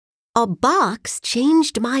A box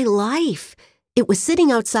changed my life. It was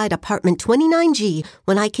sitting outside apartment 29G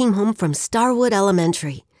when I came home from Starwood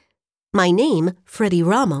Elementary. My name, Freddie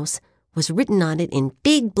Ramos, was written on it in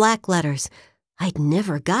big black letters. I'd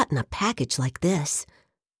never gotten a package like this.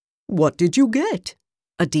 "What did you get?"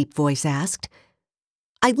 a deep voice asked.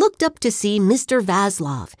 I looked up to see Mr.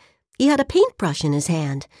 Vaslov. He had a paintbrush in his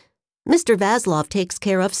hand. Mr. Vaslov takes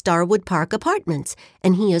care of Starwood Park Apartments,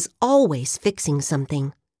 and he is always fixing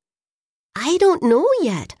something. "I don't know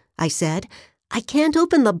yet," I said. "I can't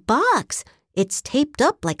open the box. It's taped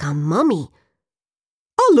up like a mummy."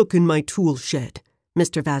 "I'll look in my tool shed,"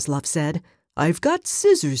 Mr. Vaslov said. "I've got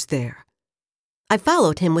scissors there." I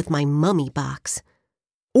followed him with my mummy box.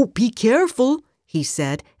 "Oh, be careful," he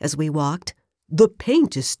said as we walked. "The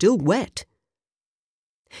paint is still wet."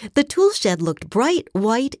 The tool shed looked bright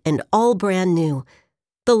white and all brand new.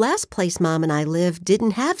 The last place Mom and I lived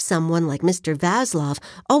didn't have someone like Mr. Vaslov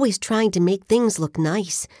always trying to make things look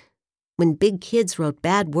nice. When big kids wrote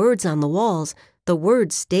bad words on the walls, the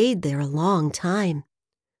words stayed there a long time.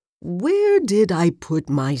 "Where did I put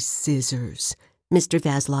my scissors?" Mr.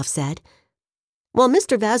 Vaslov said. While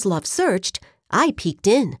Mr. Vaslov searched, I peeked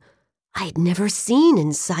in. I'd never seen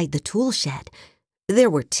inside the tool shed.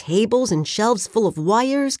 There were tables and shelves full of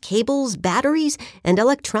wires, cables, batteries, and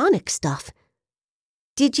electronic stuff.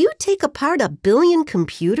 "Did you take apart 1 billion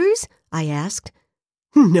computers?" I asked.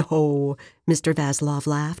 "No," Mr. Vaslov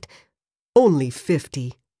laughed. "Only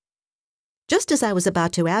 50. Just as I was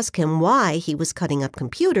about to ask him why he was cutting up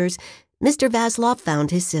computers, Mr. Vaslov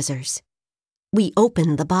found his scissors. We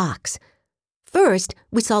opened the box. First,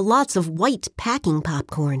 we saw lots of white packing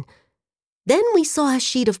popcorn. Then we saw a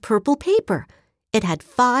sheet of purple paper. It had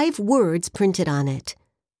 5 words printed on it.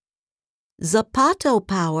 Zapato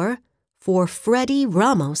Power for Freddie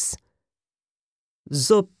Ramos.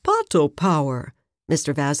 "Zapato Power."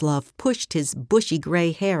 Mr. Vaslov pushed his bushy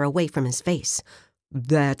gray hair away from his face.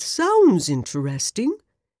 "That sounds interesting."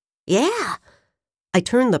 "Yeah." I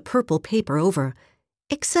turned the purple paper over,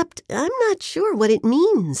 except I'm not sure what it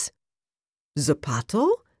means.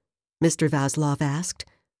 "Zapato?" Mr. Vaslov asked.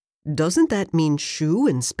 "Doesn't that mean shoe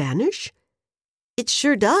in Spanish?" It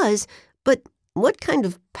sure does, but what kind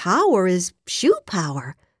of power is shoe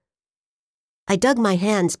power? I dug my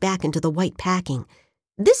hands back into the white packing.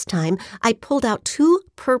 This time, I pulled out 2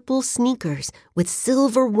 purple sneakers with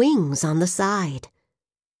silver wings on the side.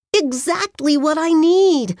 Exactly what I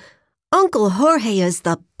need! Uncle Jorge is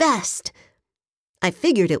the best! I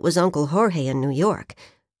figured it was Uncle Jorge in New York.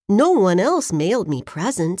 No one else mailed me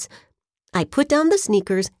presents. I put down the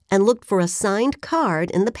sneakers and looked for a signed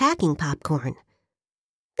card in the packing popcorn.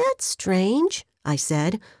 "That's strange," I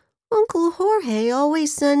said. "Uncle Jorge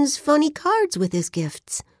always sends funny cards with his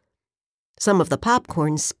gifts." Some of the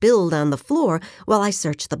popcorn spilled on the floor while I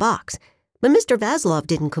searched the box, but Mr. Vaslov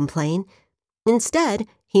didn't complain. Instead,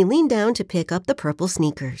 he leaned down to pick up the purple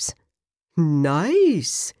sneakers.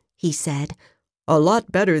 "Nice," he said. "A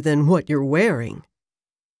lot better than what you're wearing."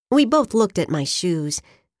 We both looked at my shoes.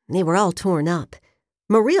 They were all torn up.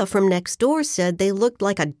 Maria from next door said they looked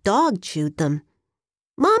like a dog chewed them.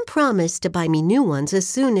 Mom promised to buy me new ones as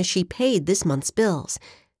soon as she paid this month's bills.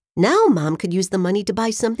 Now Mom could use the money to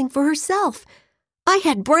buy something for herself. I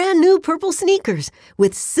had brand new purple sneakers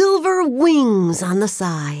with silver wings on the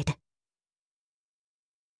side.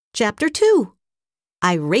 Chapter 2.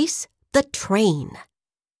 I Race the Train.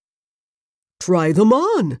 "Try them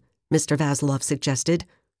on," Mr. Vaslov suggested.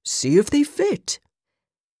 "See if they fit."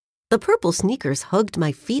 The purple sneakers hugged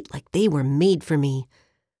my feet like they were made for me.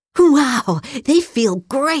 "Wow, they feel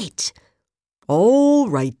great!" "All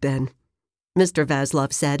right, then," Mr.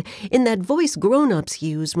 Vaslov said, in that voice grown-ups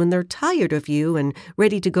use when they're tired of you and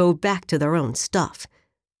ready to go back to their own stuff.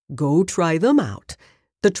 "Go try them out.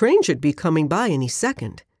 The train should be coming by any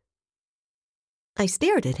second." I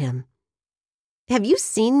stared at him. "Have you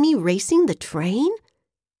seen me racing the train?"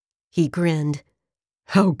 He grinned.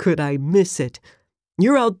 "How could I miss it?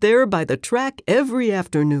 You're out there by the track every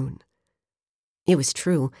afternoon." It was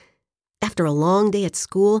true. After a long day at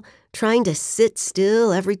school, trying to sit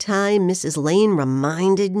still every time Mrs. Lane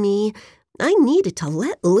reminded me, I needed to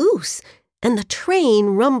let loose, and the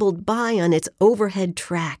train rumbled by on its overhead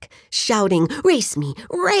track, shouting, "Race me!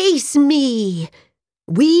 Race me!"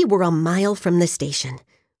 We were a mile from the station.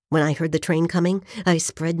 When I heard the train coming, I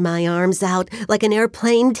spread my arms out like an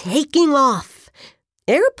airplane taking off.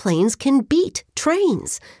 Airplanes can beat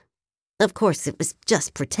trains. Of course, it was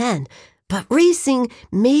just pretend, but racing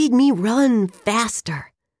made me run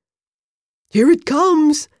faster. "Here it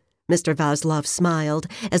comes!" Mr. Vaslov smiled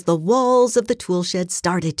as the walls of the tool shed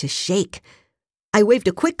started to shake. I waved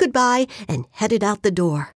a quick goodbye and headed out the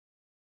door.